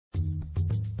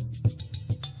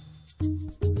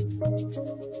Hi,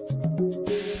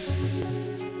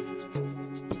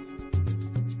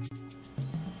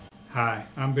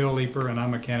 I'm Bill Leeper, and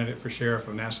I'm a candidate for Sheriff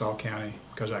of Nassau County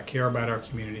because I care about our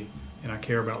community and I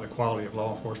care about the quality of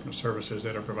law enforcement services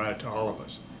that are provided to all of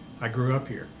us. I grew up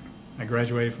here. I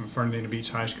graduated from Fernandina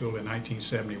Beach High School in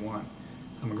 1971.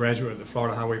 I'm a graduate of the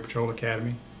Florida Highway Patrol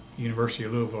Academy, the University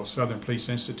of Louisville Southern Police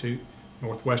Institute,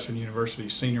 Northwestern University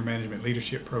Senior Management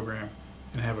Leadership Program,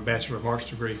 and I have a Bachelor of Arts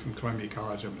degree from Columbia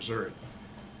College of Missouri.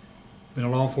 Been a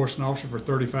law enforcement officer for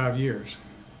 35 years.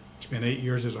 Spent 8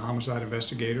 years as a homicide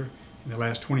investigator and the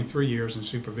last 23 years in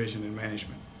supervision and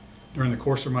management. During the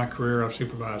course of my career, I've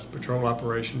supervised patrol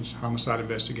operations, homicide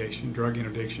investigation, drug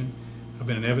interdiction. I've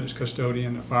been an evidence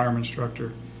custodian, a firearm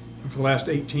instructor, and for the last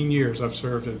 18 years I've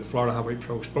served as the Florida Highway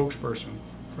Patrol spokesperson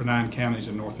for 9 counties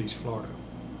in Northeast Florida.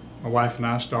 My wife and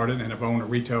I started and have owned a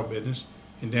retail business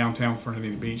in downtown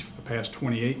Fernandina Beach for the past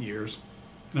 28 years,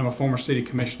 and I'm a former city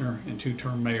commissioner and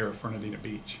 2-term mayor of Fernandina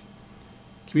Beach.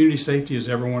 Community safety is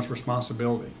everyone's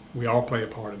responsibility. We all play a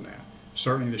part in that.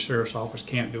 Certainly the Sheriff's Office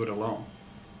can't do it alone.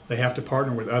 They have to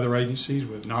partner with other agencies,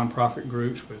 with nonprofit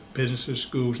groups, with businesses,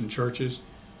 schools, and churches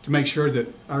to make sure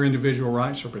that our individual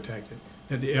rights are protected,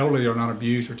 that the elderly are not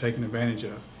abused or taken advantage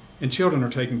of, and children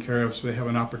are taken care of so they have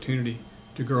an opportunity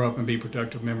to grow up and be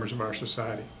productive members of our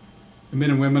society. The men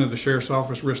and women of the Sheriff's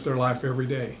Office risk their life every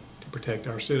day to protect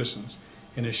our citizens,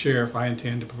 and as Sheriff, I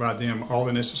intend to provide them all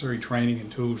the necessary training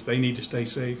and tools they need to stay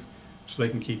safe so they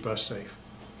can keep us safe.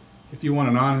 If you want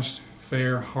an honest,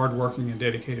 fair, hardworking, and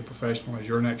dedicated professional as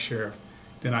your next sheriff,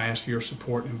 then I ask for your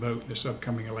support and vote in this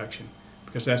upcoming election,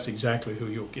 because that's exactly who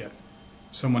you'll get.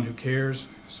 Someone who cares,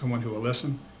 someone who will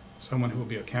listen, someone who will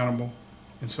be accountable,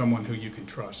 and someone who you can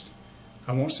trust.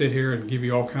 I won't sit here and give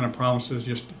you all kind of promises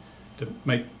just to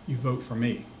make you vote for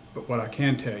me, but what I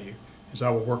can tell you is I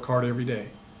will work hard every day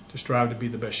to strive to be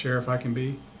the best sheriff I can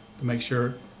be, to make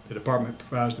sure the department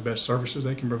provides the best services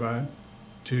they can provide,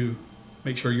 to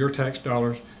make sure your tax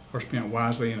dollars are spent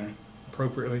wisely and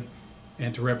appropriately,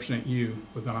 and to represent you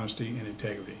with honesty and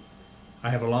integrity.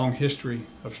 I have a long history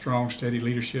of strong, steady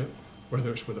leadership,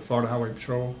 whether it's with the Florida Highway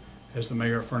Patrol, as the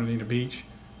mayor of Fernandina Beach,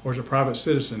 or as a private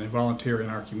citizen and volunteer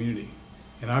in our community.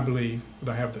 And I believe that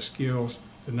I have the skills,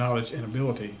 the knowledge, and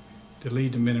ability to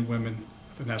lead the men and women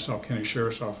of the Nassau County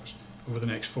Sheriff's Office over the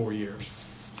next 4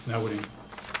 years. And I would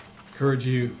encourage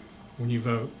you, when you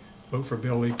vote for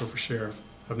Bill Leeper for Sheriff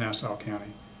of Nassau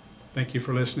County. Thank you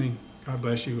for listening. God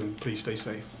bless you, and please stay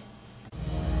safe.